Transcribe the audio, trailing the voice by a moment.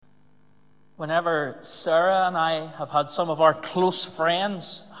Whenever Sarah and I have had some of our close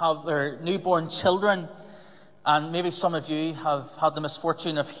friends have their newborn children, and maybe some of you have had the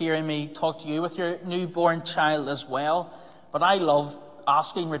misfortune of hearing me talk to you with your newborn child as well, but I love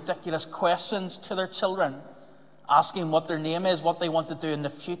asking ridiculous questions to their children, asking what their name is, what they want to do in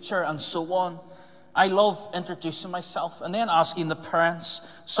the future, and so on. I love introducing myself and then asking the parents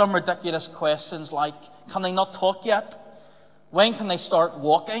some ridiculous questions like, can they not talk yet? When can they start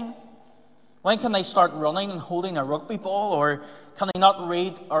walking? When can they start running and holding a rugby ball? Or can they not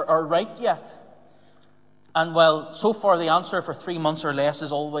read or write yet? And well, so far the answer for 3 months or less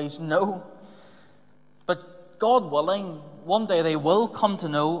is always no. But God willing, one day they will come to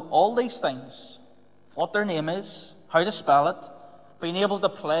know all these things. What their name is, how to spell it, being able to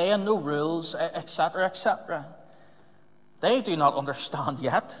play and know rules, etc., etc. They do not understand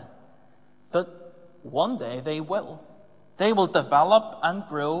yet, but one day they will. They will develop and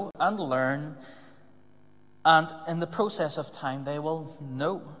grow and learn, and in the process of time they will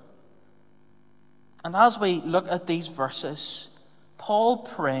know. And as we look at these verses, Paul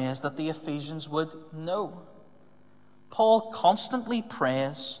prays that the Ephesians would know. Paul constantly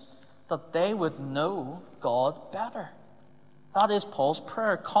prays that they would know God better. That is Paul's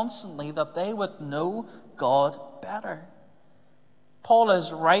prayer, constantly, that they would know God better. Paul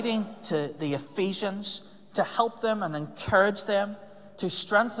is writing to the Ephesians to help them and encourage them, to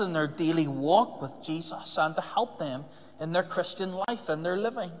strengthen their daily walk with Jesus, and to help them in their Christian life and their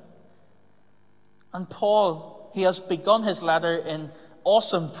living. And Paul, he has begun his letter in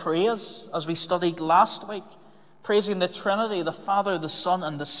awesome praise, as we studied last week, praising the Trinity, the Father, the Son,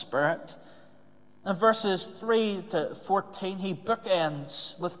 and the Spirit. In verses 3 to 14, he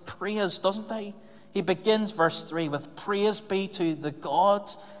bookends with praise, doesn't he? He begins verse 3 with praise be to the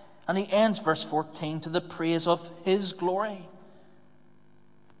God, and he ends verse 14 to the praise of his glory.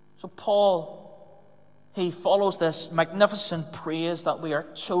 So Paul, he follows this magnificent praise that we are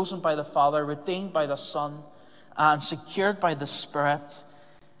chosen by the Father, redeemed by the Son, and secured by the Spirit.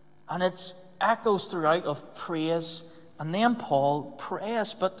 And it echoes throughout of praise. And then Paul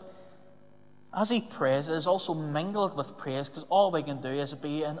prays, but as he prays, it is also mingled with praise, because all we can do is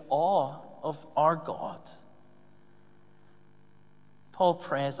be in awe of our God. Paul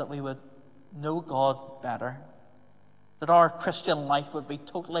prays that we would know God better, that our Christian life would be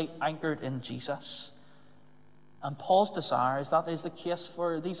totally anchored in Jesus. And Paul's desire is that is the case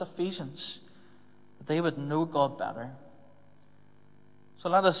for these Ephesians, that they would know God better. So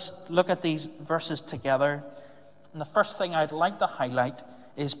let us look at these verses together. And the first thing I'd like to highlight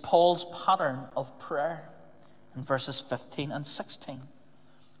is Paul's pattern of prayer in verses 15 and 16.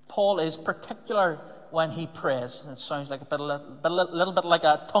 Paul is particular when he prays. It sounds like a little bit like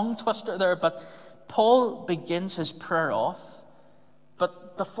a tongue twister there, but Paul begins his prayer off.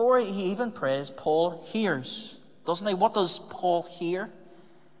 But before he even prays, Paul hears, doesn't he? What does Paul hear?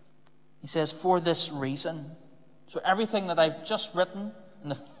 He says, for this reason. So everything that I've just written in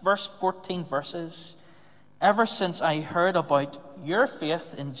the first 14 verses, ever since I heard about your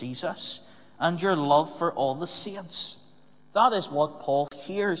faith in Jesus and your love for all the saints. That is what Paul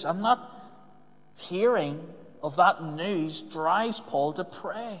hears. And that hearing of that news drives Paul to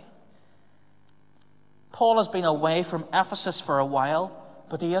pray. Paul has been away from Ephesus for a while,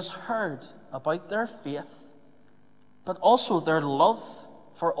 but he has heard about their faith, but also their love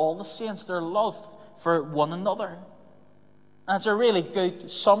for all the saints, their love for one another. And it's a really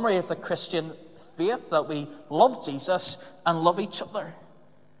good summary of the Christian faith, that we love Jesus and love each other.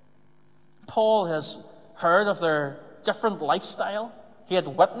 Paul has heard of their different lifestyle. He had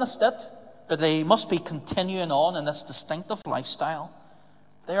witnessed it, but they must be continuing on in this distinctive lifestyle.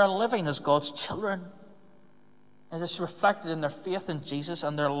 They are living as God's children. It is reflected in their faith in Jesus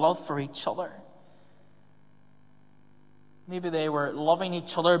and their love for each other. Maybe they were loving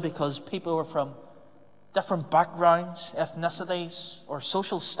each other because people were from different backgrounds, ethnicities, or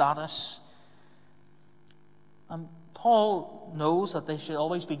social status. And Paul knows that they should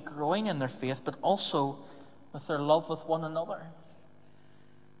always be growing in their faith, but also with their love with one another.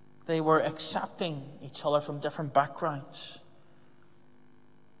 They were accepting each other from different backgrounds.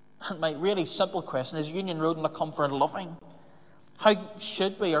 And my really simple question is, Union Road and Lacombe loving? How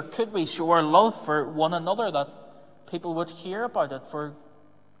should we or could we show our love for one another that people would hear about it for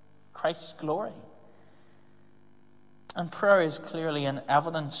Christ's glory? And prayer is clearly an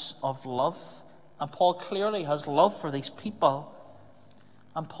evidence of love. And Paul clearly has love for these people.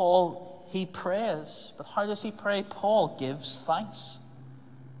 And Paul, he prays. But how does he pray? Paul gives thanks.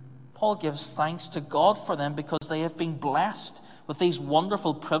 Paul gives thanks to God for them because they have been blessed with these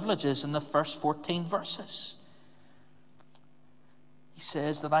wonderful privileges in the first 14 verses. He he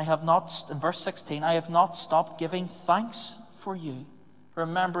says that I have not, in verse 16, I have not stopped giving thanks for you,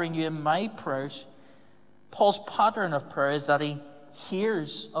 remembering you in my prayers. Paul's pattern of prayer is that he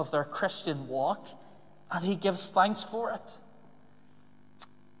hears of their Christian walk and he gives thanks for it.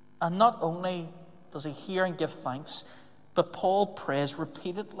 And not only does he hear and give thanks, but Paul prays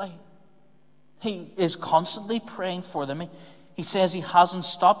repeatedly. He is constantly praying for them. He says he hasn't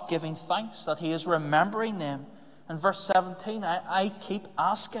stopped giving thanks, that he is remembering them. In verse 17, I keep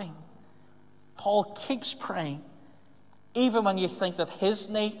asking. Paul keeps praying. Even when you think that his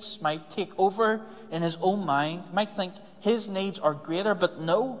needs might take over in his own mind, you might think his needs are greater, but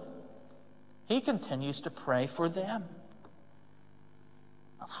no. He continues to pray for them.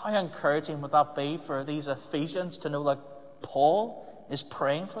 And how encouraging would that be for these Ephesians to know that Paul is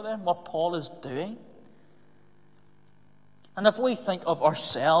praying for them, what Paul is doing? And if we think of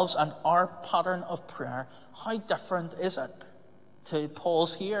ourselves and our pattern of prayer, how different is it to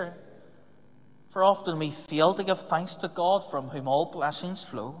Paul's here? For often we fail to give thanks to God, from whom all blessings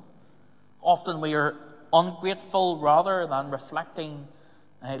flow. Often we are ungrateful rather than reflecting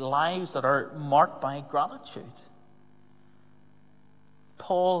lives that are marked by gratitude.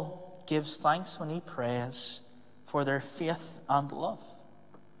 Paul gives thanks when he prays for their faith and love.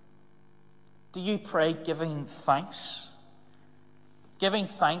 Do you pray giving thanks? Giving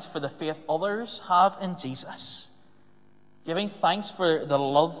thanks for the faith others have in Jesus. Giving thanks for the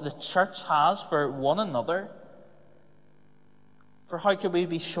love the church has for one another. For how could we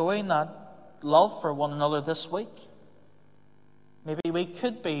be showing that love for one another this week? Maybe we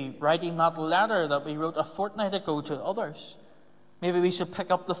could be writing that letter that we wrote a fortnight ago to others. Maybe we should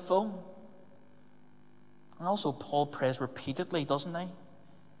pick up the phone. And also Paul prays repeatedly, doesn't he?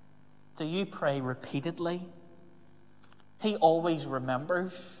 Do you pray repeatedly? He always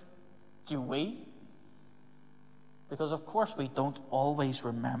remembers. Do we? Because of course we don't always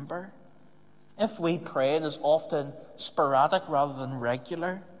remember. If we pray, it is often sporadic rather than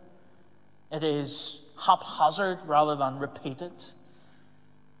regular. It is haphazard rather than repeated.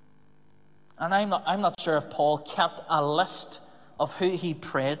 And I'm not sure if Paul kept a list of who he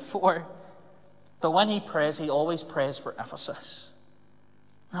prayed for. But when he prays, he always prays for Ephesus.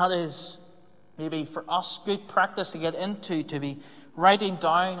 That is maybe for us good practice to get into, to be writing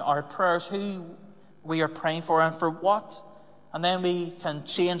down our prayers, who we are praying for and for what. And then we can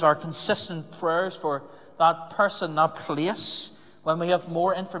change our consistent prayers for that person, that place. When we have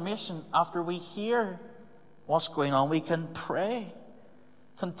more information after we hear what's going on, we can pray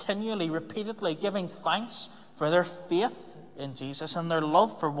continually, repeatedly, giving thanks for their faith in Jesus and their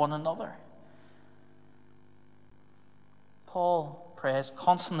love for one another. Paul prays,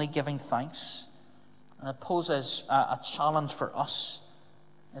 constantly giving thanks, and it poses a challenge for us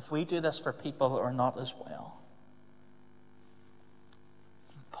if we do this for people or not as well.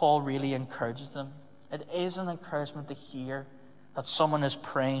 Paul really encourages them. It is an encouragement to hear that someone is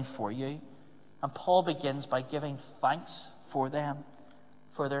praying for you. And Paul begins by giving thanks for them,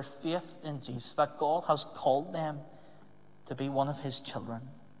 for their faith in Jesus, that God has called them to be one of his children.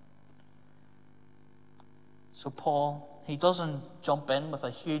 So Paul, he doesn't jump in with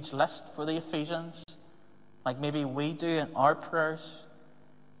a huge list for the Ephesians, like maybe we do in our prayers,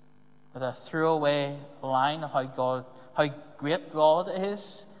 with a throwaway line of how great God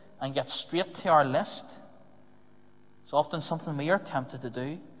is, and get straight to our list. It's often something we are tempted to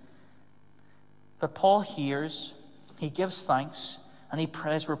do. But Paul hears, he gives thanks, and he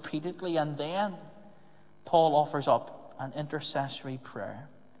prays repeatedly, and then Paul offers up an intercessory prayer.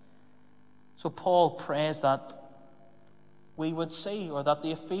 So Paul prays that we would see, or that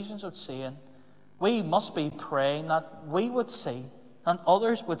the Ephesians would see, and we must be praying that we would see, and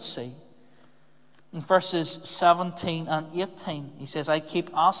others would see. In verses 17 and 18, he says, I keep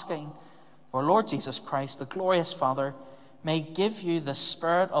asking for Lord Jesus Christ, the glorious Father, may give you the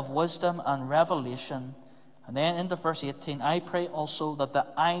spirit of wisdom and revelation. And then into verse 18, I pray also that the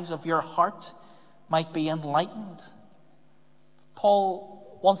eyes of your heart might be enlightened.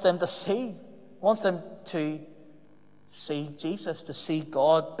 Paul wants them to see, wants them to see Jesus, to see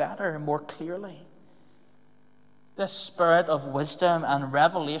God better and more clearly. This spirit of wisdom and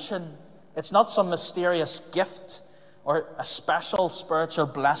revelation, it's not some mysterious gift or a special spiritual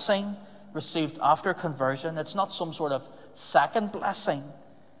blessing received after conversion. It's not some sort of second blessing,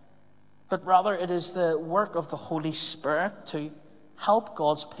 but rather it is the work of the Holy Spirit to help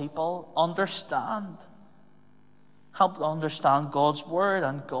God's people understand God's word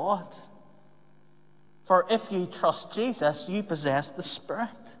and God. For if you trust Jesus, you possess the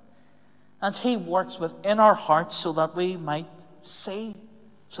Spirit, and he works within our hearts so that we might see,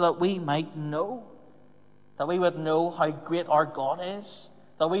 so that we might know that we would know how great our God is,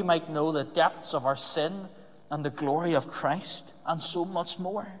 that we might know the depths of our sin and the glory of Christ, and so much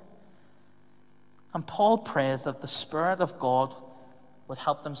more. And Paul prays that the Spirit of God would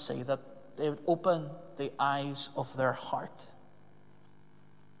help them see, that they would open the eyes of their heart.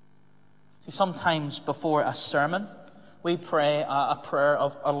 See, sometimes before a sermon, we pray a prayer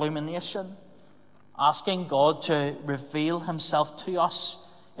of illumination, asking God to reveal himself to us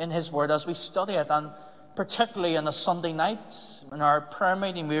in his word as we study it. And particularly on a Sunday night, in our prayer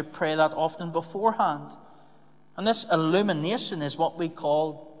meeting, we would pray that often beforehand. And this illumination is what we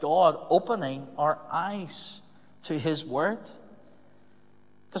call God opening our eyes to his word.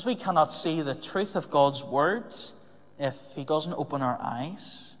 Because we cannot see the truth of God's words if he doesn't open our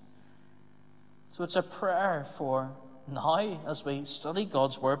eyes. So it's a prayer for now as we study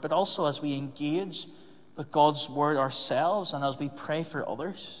God's word, but also as we engage with God's word ourselves and as we pray for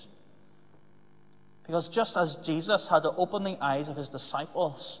others. Because just as Jesus had to open the eyes of his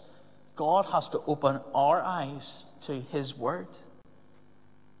disciples, God has to open our eyes to his word.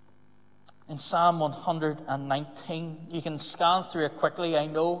 In Psalm 119, you can scan through it quickly. I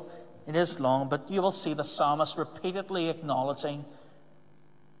know it is long, but you will see the psalmist repeatedly acknowledging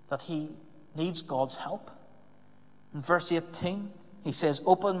that he needs God's help. In verse 18, he says,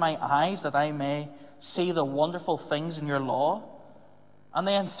 "Open my eyes that I may see the wonderful things in your law." And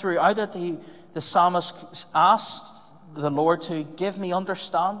then throughout it, the psalmist asks the Lord to give me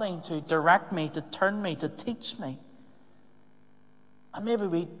understanding, to direct me, to turn me, to teach me. And maybe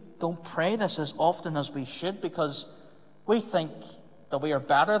we don't pray this as often as we should because we think that we are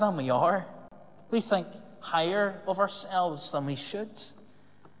better than we are. We think higher of ourselves than we should.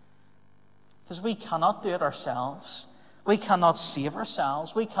 Because we cannot do it ourselves. We cannot save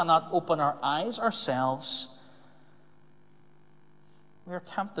ourselves. We cannot open our eyes ourselves. We are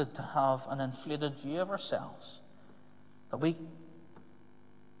tempted to have an inflated view of ourselves. That we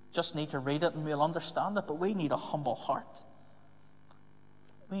just need to read it and we'll understand it, but we need a humble heart.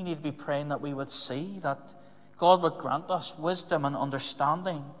 We need to be praying that we would see, that God would grant us wisdom and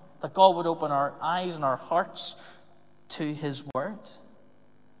understanding, that God would open our eyes and our hearts to his word.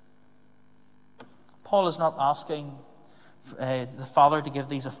 Paul is not asking the Father to give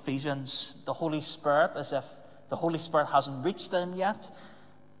these Ephesians the Holy Spirit as if the Holy Spirit hasn't reached them yet,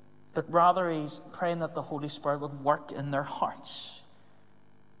 but rather he's praying that the Holy Spirit would work in their hearts.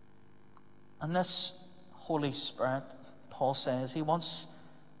 And this Holy Spirit, Paul says, he wants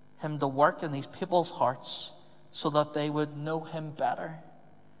him to work in these people's hearts so that they would know him better.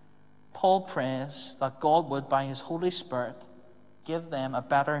 Paul prays that God would, by his Holy Spirit, give them a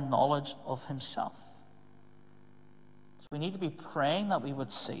better knowledge of himself. So we need to be praying that we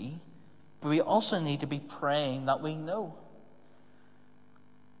would see, but we also need to be praying that we know.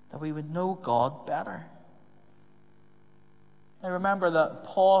 That we would know God better. I remember that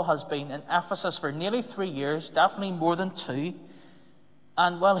Paul has been in Ephesus for nearly 3 years, definitely more than 2.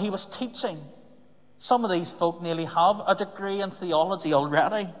 And while he was teaching, some of these folk nearly have a degree in theology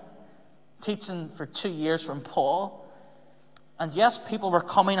already, teaching for 2 years from Paul. And yes, people were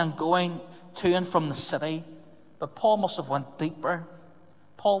coming and going to and from the city, but Paul must have went deeper.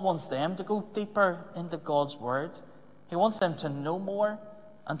 Paul wants them to go deeper into God's word. He wants them to know more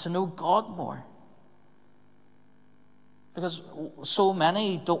and to know God more. Because so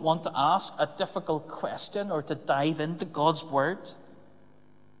many don't want to ask a difficult question or to dive into God's word.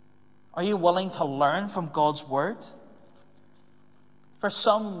 Are you willing to learn from God's word? For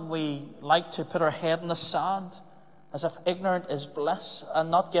some, we like to put our head in the sand as if ignorant is bliss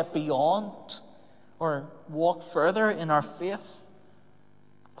and not get beyond or walk further in our faith.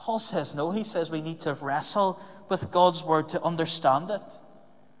 Paul says no. He says we need to wrestle with God's word to understand it.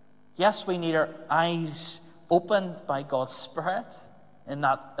 Yes, we need our eyes opened by God's Spirit in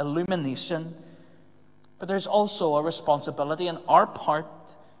that illumination, but there's also a responsibility on our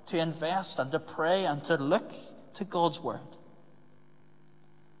part to invest and to pray and to look to God's word.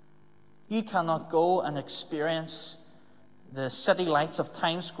 You cannot go and experience the city lights of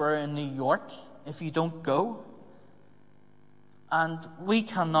Times Square in New York if you don't go. And we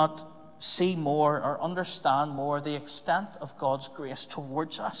cannot see more or understand more the extent of God's grace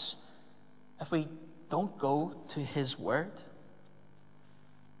towards us if we don't go to his word.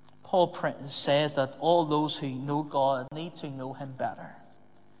 Paul says that all those who know God need to know him better.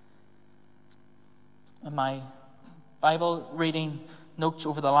 In my Bible reading notes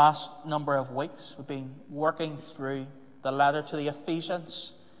over the last number of weeks, we've been working through the letter to the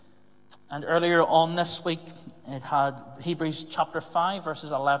Ephesians. And earlier on this week, it had Hebrews chapter 5,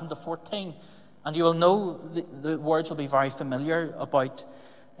 verses 11 to 14. And you will know the words will be very familiar about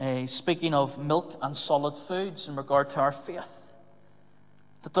speaking of milk and solid foods in regard to our faith.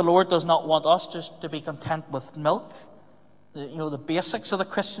 That the Lord does not want us just to be content with milk, the basics of the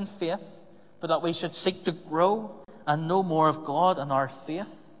Christian faith, but that we should seek to grow and know more of God and our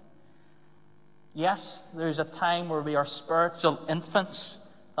faith. Yes, there's a time where we are spiritual infants,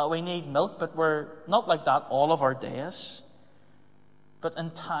 that we need milk, but we're not like that all of our days. But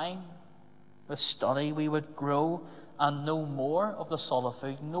in time, with study, we would grow and know more of the solid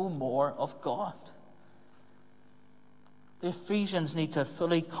food, know more of God. The Ephesians need to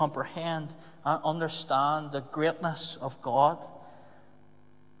fully comprehend and understand the greatness of God.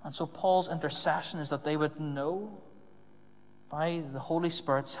 And so Paul's intercession is that they would know, by the Holy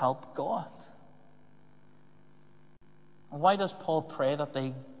Spirit's help, God. And why does Paul pray that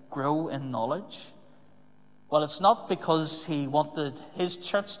they grow in knowledge? Well, it's not because he wanted his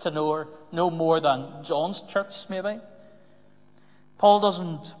church to know more than John's church, maybe. Paul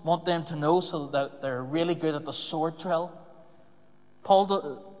doesn't want them to know so that they're really good at the sword drill. Paul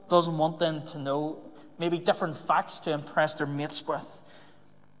doesn't want them to know maybe different facts to impress their mates with.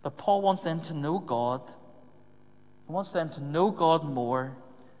 But Paul wants them to know God. He wants them to know God more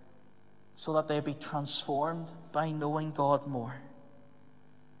so that they be transformed by knowing God more.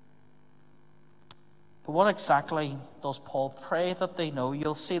 But what exactly does Paul pray that they know?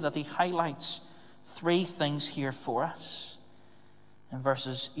 You'll see that he highlights 3 things here for us in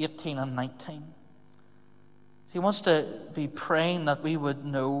verses 18 and 19. He wants to be praying that we would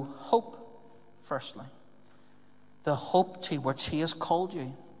know hope, firstly. The hope to which he has called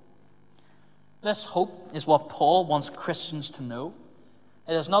you. This hope is what Paul wants Christians to know.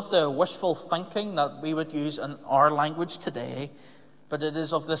 It is not the wishful thinking that we would use in our language today, but it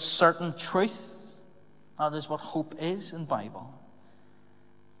is of this certain truth. That is what hope is in the Bible.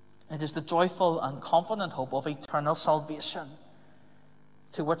 It is the joyful and confident hope of eternal salvation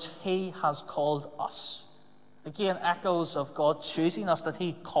to which he has called us. Again, echoes of God choosing us, that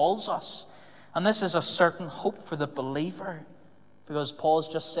he calls us. And this is a certain hope for the believer, because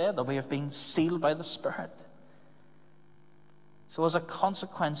Paul's just said that we have been sealed by the Spirit. So as a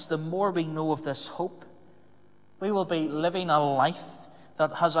consequence, the more we know of this hope, we will be living a life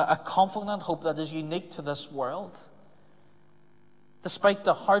that has a confident hope that is unique to this world. Despite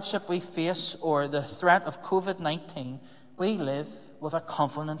the hardship we face or the threat of COVID-19, we live with a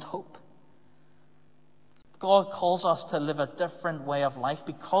confident hope. God calls us to live a different way of life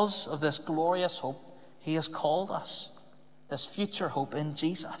because of this glorious hope he has called us, this future hope in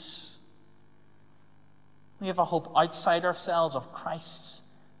Jesus. We have a hope outside ourselves of Christ's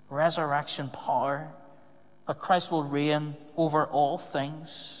resurrection power, that Christ will reign over all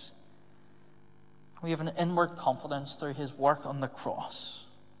things. We have an inward confidence through his work on the cross.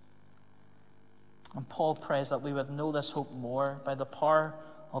 And Paul prays that we would know this hope more by the power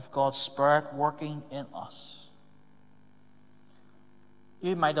of God's Spirit working in us.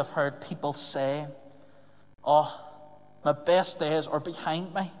 You might have heard people say, "Oh, my best days are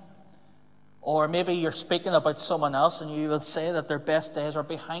behind me." Or maybe you're speaking about someone else and you would say that their best days are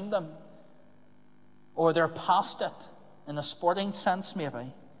behind them. Or they're past it, in a sporting sense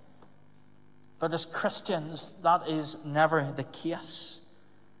maybe. But as Christians, that is never the case.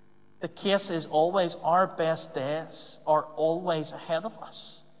 The case is always our best days are always ahead of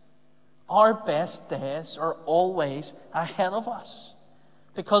us. Our best days are always ahead of us.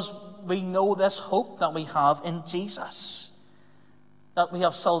 Because we know this hope that we have in Jesus. That we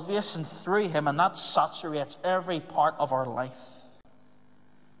have salvation through him, and that saturates every part of our life.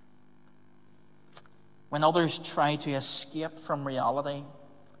 When others try to escape from reality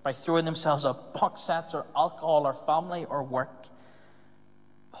by throwing themselves at box sets or alcohol or family or work,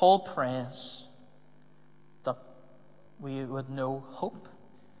 Paul prays that we would know hope,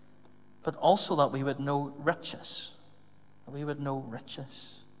 but also that we would know riches. That we would know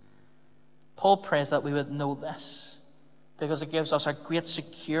riches. Paul prays that we would know this, because it gives us a great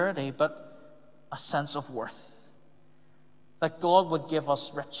security, but a sense of worth. That God would give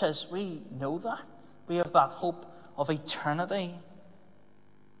us riches. We know that. We have that hope of eternity.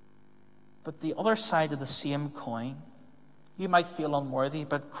 But the other side of the same coin, you might feel unworthy,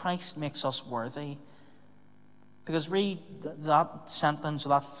 but Christ makes us worthy. Because read that sentence, or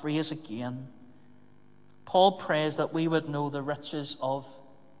that phrase again. Paul prays that we would know the riches of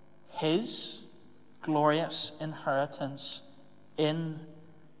his glorious inheritance in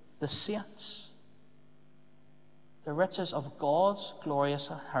the saints. The riches of God's glorious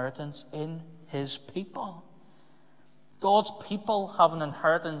inheritance in his people. God's people have an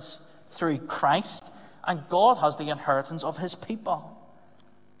inheritance through Christ, and God has the inheritance of his people.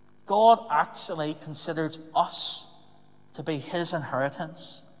 God actually considers us to be his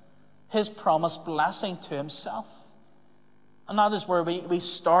inheritance, his promised blessing to himself. And that is where we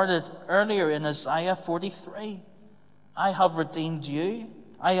started earlier in Isaiah 43. I have redeemed you.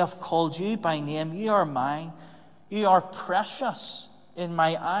 I have called you by name. You are mine. You are precious in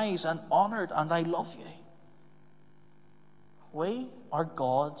my eyes and honored, and I love you. We are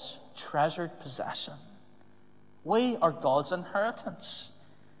God's treasured possession. We are God's inheritance.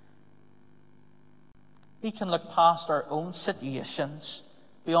 We can look past our own situations,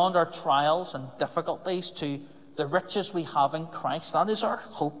 beyond our trials and difficulties, to the riches we have in Christ. That is our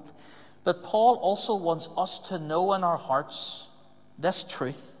hope. But Paul also wants us to know in our hearts this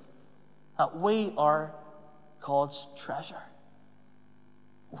truth, that we are God's treasure.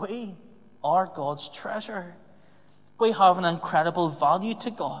 We are God's treasure. We have an incredible value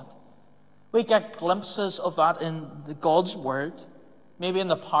to God. We get glimpses of that in God's Word, maybe in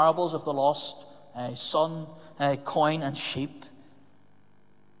the parables of the lost son, coin, and sheep,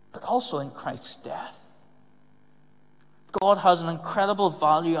 but also in Christ's death. God has an incredible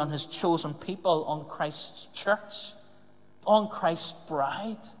value on his chosen people, on Christ's church, on Christ's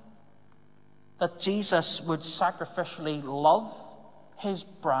bride, that Jesus would sacrificially love his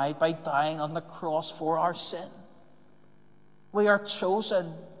bride by dying on the cross for our sin. We are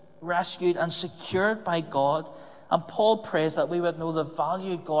chosen, rescued, and secured by God, and Paul prays that we would know the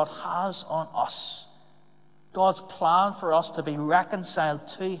value God has on us. God's plan for us to be reconciled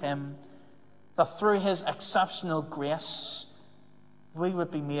to him, that through his exceptional grace, we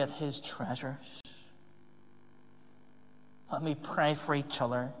would be made his treasures. Let me pray for each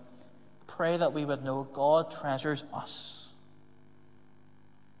other. Pray that we would know God treasures us.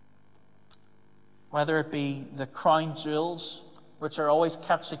 Whether it be the crown jewels, which are always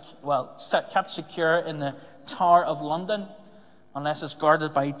kept secure in the Tower of London, unless it's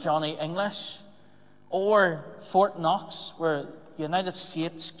guarded by Johnny English, or Fort Knox, where the United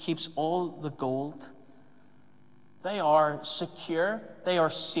States keeps all the gold. They are secure. They are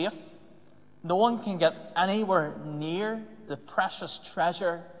safe. No one can get anywhere near the precious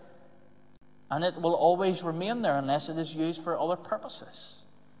treasure, and it will always remain there unless it is used for other purposes.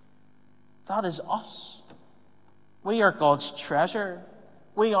 That is us. We are God's treasure.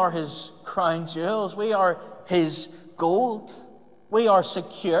 We are his crown jewels. We are his gold. We are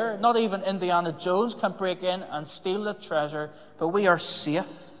secure. Not even Indiana Jones can break in and steal the treasure, but we are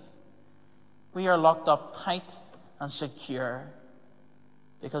safe. We are locked up tight and secure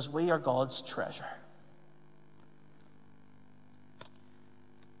because we are God's treasure.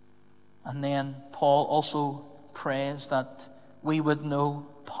 And then Paul also prays that we would know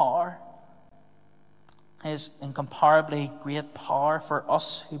power, his incomparably great power for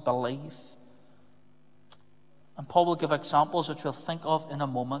us who believe. And Paul will give examples which we'll think of in a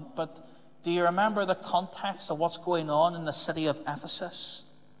moment. But do you remember the context of what's going on in the city of Ephesus?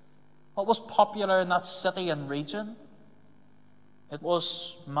 What was popular in that city and region? It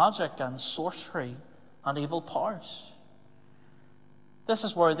was magic and sorcery and evil powers. This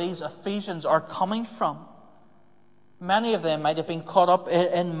is where these Ephesians are coming from. Many of them might have been caught up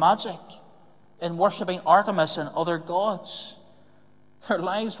in magic, in worshipping Artemis and other gods. Their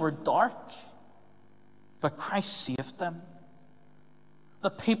lives were dark, but Christ saved them. The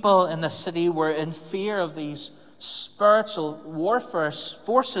people in the city were in fear of these spiritual warfare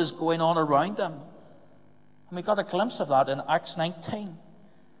forces going on around them. And we got a glimpse of that in Acts 19.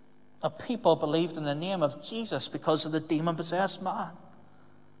 The people believed in the name of Jesus because of the demon-possessed man.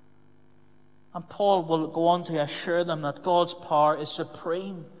 And Paul will go on to assure them that God's power is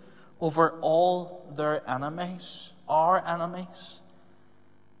supreme over all their enemies, our enemies.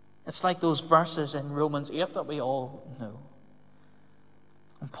 It's like those verses in Romans 8 that we all know.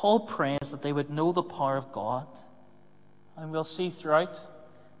 And Paul prays that they would know the power of God. And we'll see throughout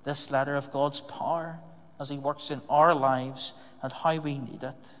this letter of God's power as he works in our lives and how we need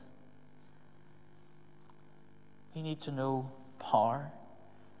it. We need to know power.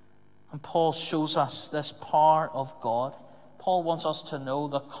 And Paul shows us this power of God. Paul wants us to know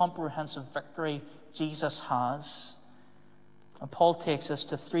the comprehensive victory Jesus has. And Paul takes us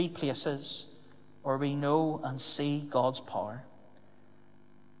to 3 places where we know and see God's power.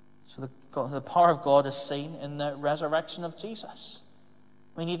 So the power of God is seen in the resurrection of Jesus.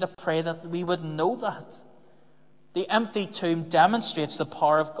 We need to pray that we would know that. The empty tomb demonstrates the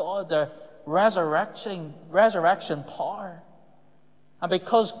power of God, the resurrection power. And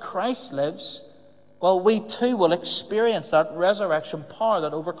because Christ lives, well, we too will experience that resurrection power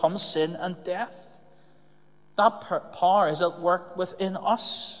that overcomes sin and death. That power is at work within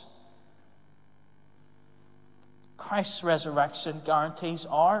us. Christ's resurrection guarantees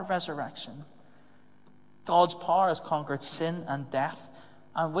our resurrection. God's power has conquered sin and death,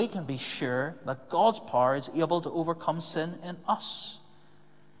 and we can be sure that God's power is able to overcome sin in us.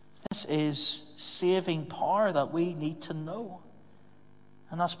 This is saving power that we need to know.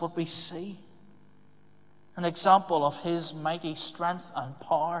 And that's what we see. An example of his mighty strength and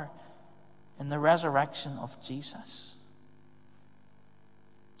power in the resurrection of Jesus.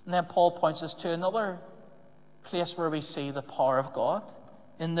 And then Paul points us to another place where we see the power of God,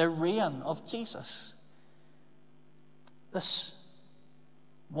 in the reign of Jesus. This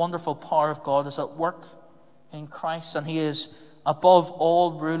wonderful power of God is at work in Christ, and he is above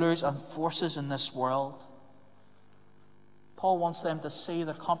all rulers and forces in this world. Paul wants them to see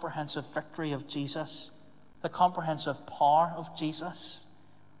the comprehensive victory of Jesus, the comprehensive power of Jesus.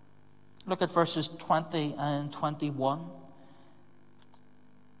 Look at verses 20 and 21.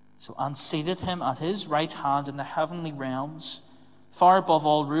 So, and seated him at his right hand in the heavenly realms, far above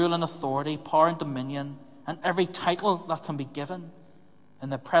all rule and authority, power and dominion, and every title that can be given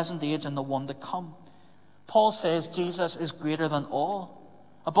in the present age and the one to come. Paul says Jesus is greater than all,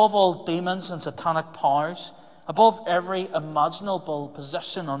 above all demons and satanic powers, above every imaginable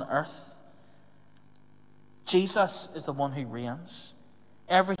position on earth. Jesus is the one who reigns.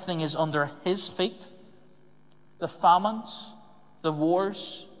 Everything is under his feet. The famines, the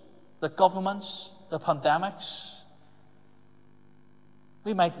wars, the governments, the pandemics.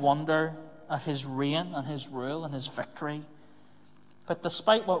 We might wonder at his reign and his rule and his victory. But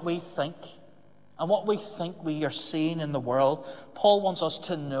despite what we think and what we think we are seeing in the world, Paul wants us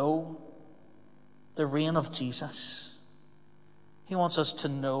to know the reign of Jesus. He wants us to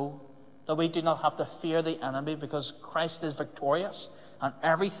know that we do not have to fear the enemy because Christ is victorious and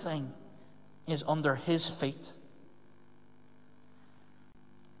everything is under his feet.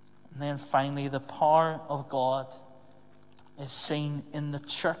 And then finally, the power of God is seen in the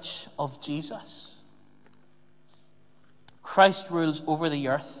church of Jesus. Christ rules over the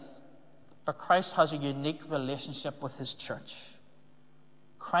earth, but Christ has a unique relationship with his church.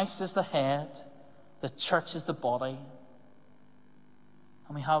 Christ is the head, the church is the body.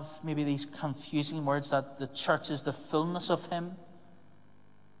 And we have maybe these confusing words that the church is the fullness of him.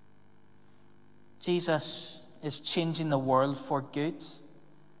 Jesus is changing the world for good,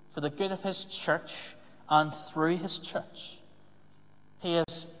 for the good of his church and through his church. He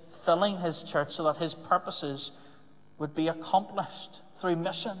is filling his church so that his purposes would be accomplished through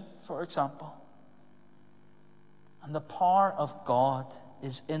mission, for example. And the power of God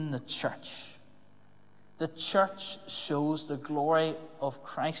is in the church. The church shows the glory of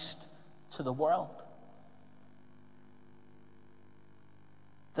Christ to the world.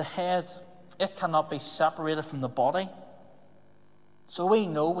 The head, it cannot be separated from the body. So we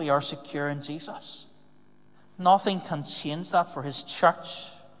know we are secure in Jesus. Nothing can change that for his church.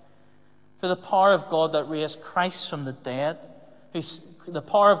 For the power of God that raised Christ from the dead, the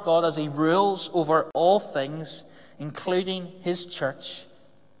power of God as he rules over all things, including his church,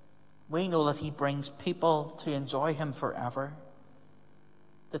 we know that he brings people to enjoy him forever.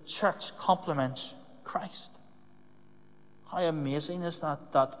 The church complements Christ. How amazing is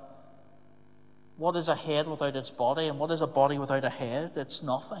that what is a head without its body, and what is a body without a head? It's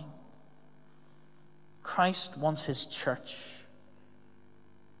nothing. Christ wants his church.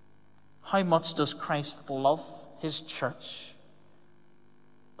 How much does Christ love his church?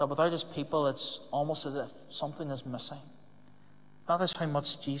 That without his people, it's almost as if something is missing. That is how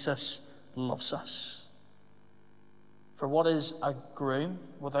much Jesus loves us. For what is a groom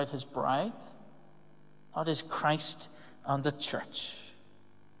without his bride? That is Christ and the church.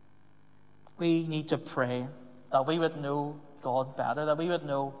 We need to pray that we would know God better, that we would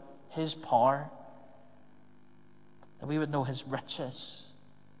know his power, that we would know his riches,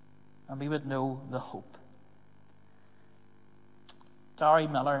 and we would know the hope. Gary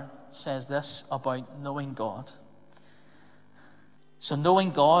Miller says this about knowing God. So knowing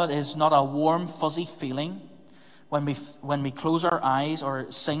God is not a warm, fuzzy feeling when we close our eyes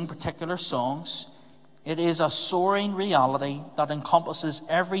or sing particular songs. It is a soaring reality that encompasses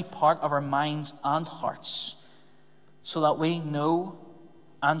every part of our minds and hearts, so that we know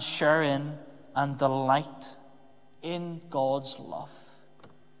and share in and delight in God's love.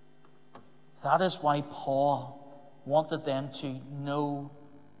 That is why Paul wanted them to know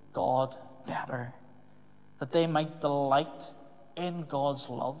God better, that they might delight in God's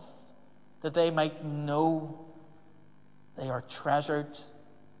love, that they might know they are treasured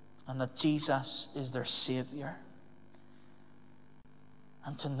and that Jesus is their Savior.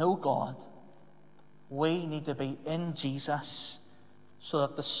 And to know God, we need to be in Jesus so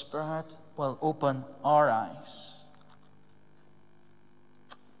that the Spirit will open our eyes.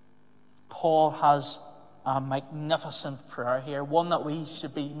 Paul has a magnificent prayer here, one that we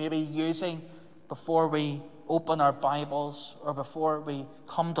should be maybe using before we open our Bibles or before we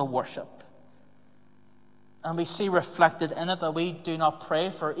come to worship. And we see reflected in it that we do not pray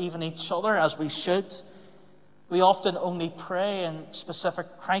for even each other as we should. We often only pray in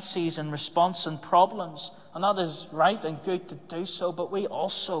specific crises and response and problems, and that is right and good to do so, but we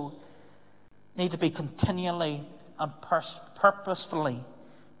also need to be continually and purposefully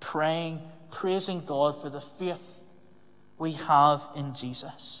praying, praising God for the faith we have in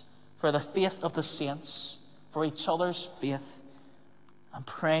Jesus, for the faith of the saints, for each other's faith, and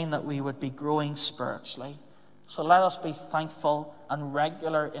praying that we would be growing spiritually. So let us be thankful and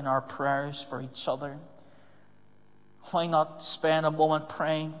regular in our prayers for each other. Why not spend a moment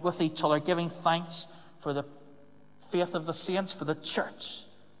praying with each other, giving thanks for the faith of the saints, for the church,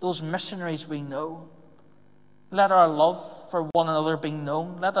 those missionaries we know. Let our love for one another be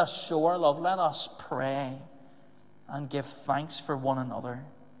known. Let us show our love. Let us pray and give thanks for one another.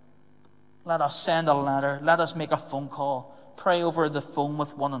 Let us send a letter. Let us make a phone call. Pray over the phone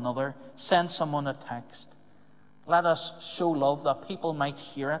with one another. Send someone a text. Let us show love that people might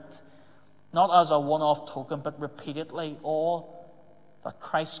hear it, not as a one-off token, but repeatedly, all that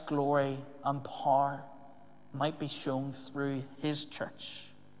Christ's glory and power might be shown through his church.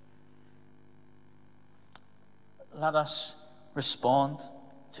 Let us respond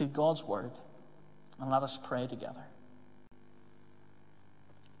to God's word, and let us pray together.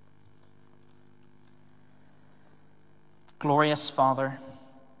 Glorious Father,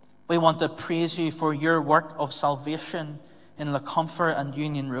 we want to praise you for your work of salvation in Lecomfort and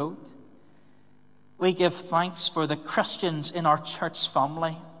Union Road. We give thanks for the Christians in our church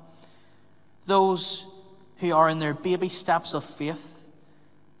family, those who are in their baby steps of faith,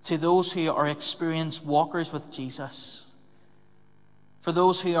 to those who are experienced walkers with Jesus, for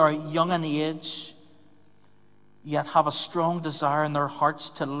those who are young in age, yet have a strong desire in their hearts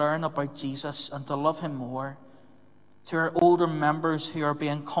to learn about Jesus and to love him more, to our older members who are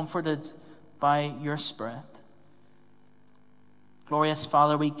being comforted by your Spirit. Glorious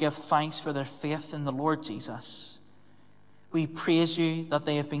Father, we give thanks for their faith in the Lord Jesus. We praise you that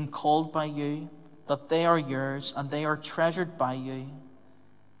they have been called by you, that they are yours, and they are treasured by you.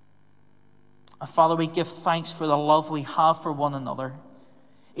 And Father, we give thanks for the love we have for one another,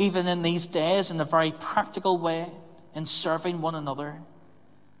 even in these days in a very practical way, in serving one another.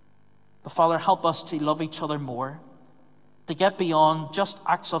 But Father, help us to love each other more, to get beyond just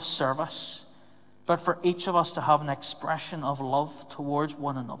acts of service, but for each of us to have an expression of love towards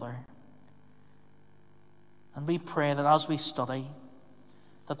one another. And we pray that as we study,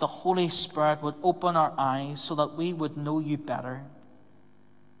 that the Holy Spirit would open our eyes so that we would know you better.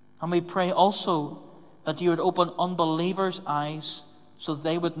 And we pray also that you would open unbelievers' eyes so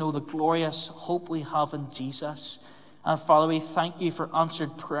they would know the glorious hope we have in Jesus. And Father, we thank you for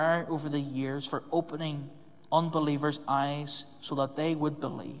answered prayer over the years, for opening unbelievers' eyes so that they would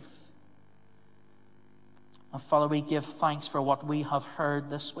believe. And Father, we give thanks for what we have heard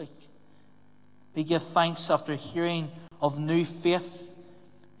this week. We give thanks after hearing of new faith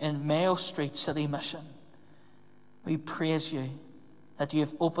in Mayo Street City Mission. We praise you that you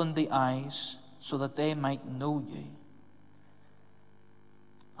have opened the eyes so that they might know you.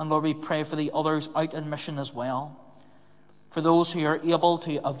 And Lord, we pray for the others out in mission as well, for those who are able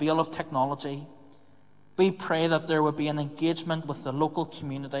to avail of technology. We pray that there would be an engagement with the local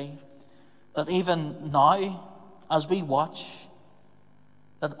community, that even now, as we watch,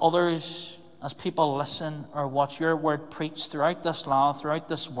 that others, as people listen or watch your word preached throughout this land, throughout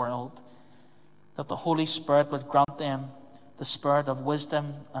this world, that the Holy Spirit would grant them the spirit of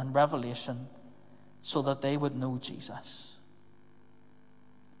wisdom and revelation so that they would know Jesus.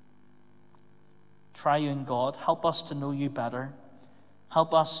 Triune God, help us to know you better.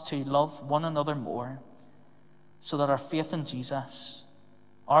 Help us to love one another more so that our faith in Jesus,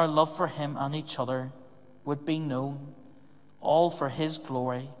 our love for him and each other would be known, all for his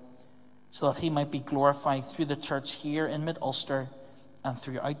glory, so that he might be glorified through the church here in Mid-Ulster and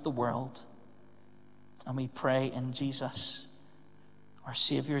throughout the world. And we pray in Jesus, our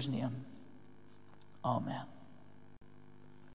Saviour's name. Amen.